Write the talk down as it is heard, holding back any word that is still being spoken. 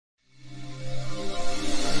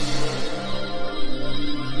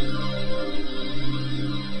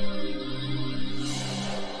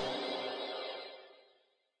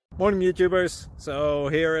Morning YouTubers. So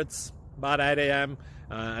here it's about 8 a.m.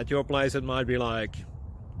 At your place it might be like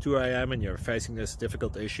 2 a.m. and you're facing this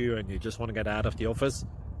difficult issue and you just want to get out of the office.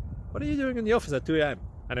 What are you doing in the office at 2 a.m.?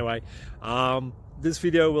 Anyway, this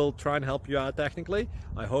video will try and help you out technically.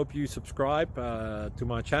 I hope you subscribe to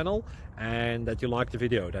my channel and that you like the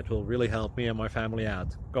video. That will really help me and my family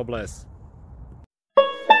out. God bless.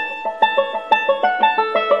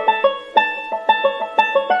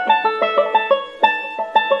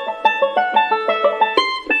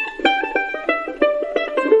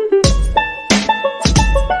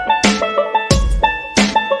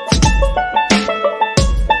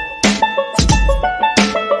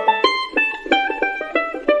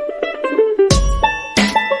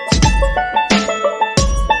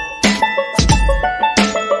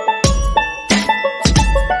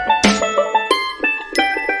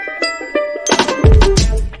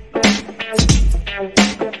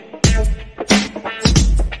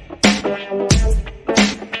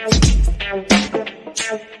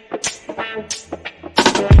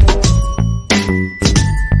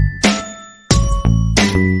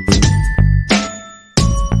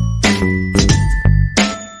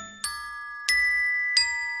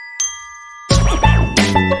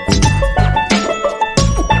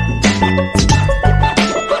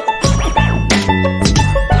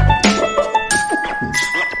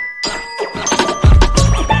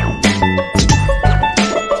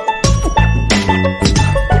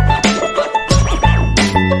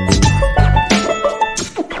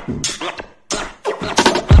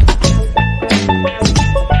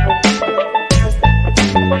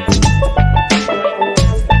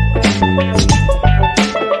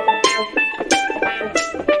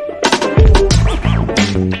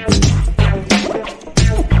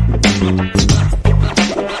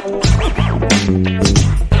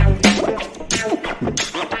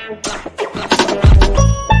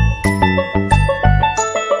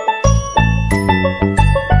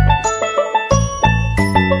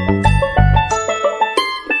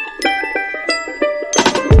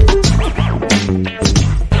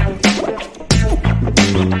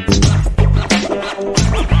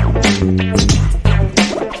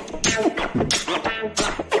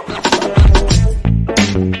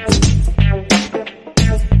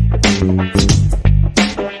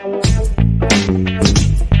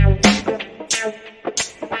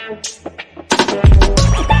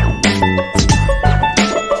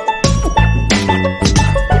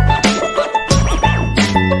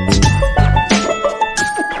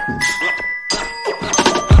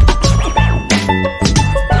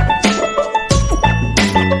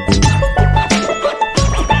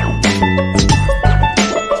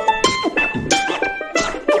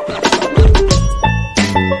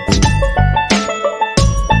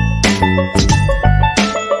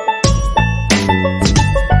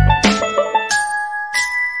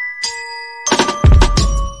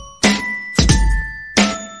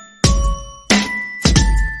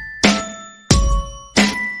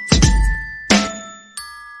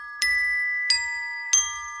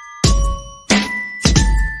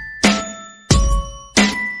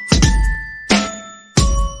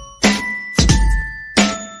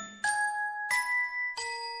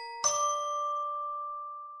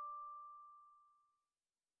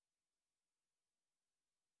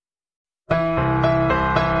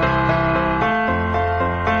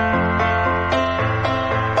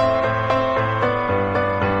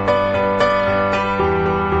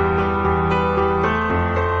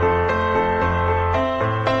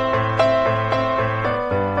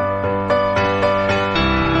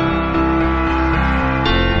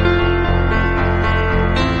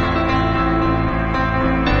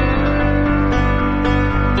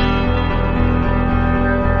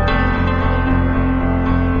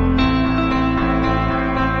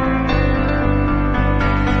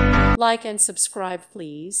 Like and subscribe,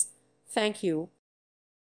 please. Thank you.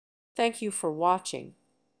 Thank you for watching.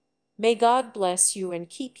 May God bless you and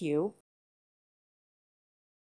keep you.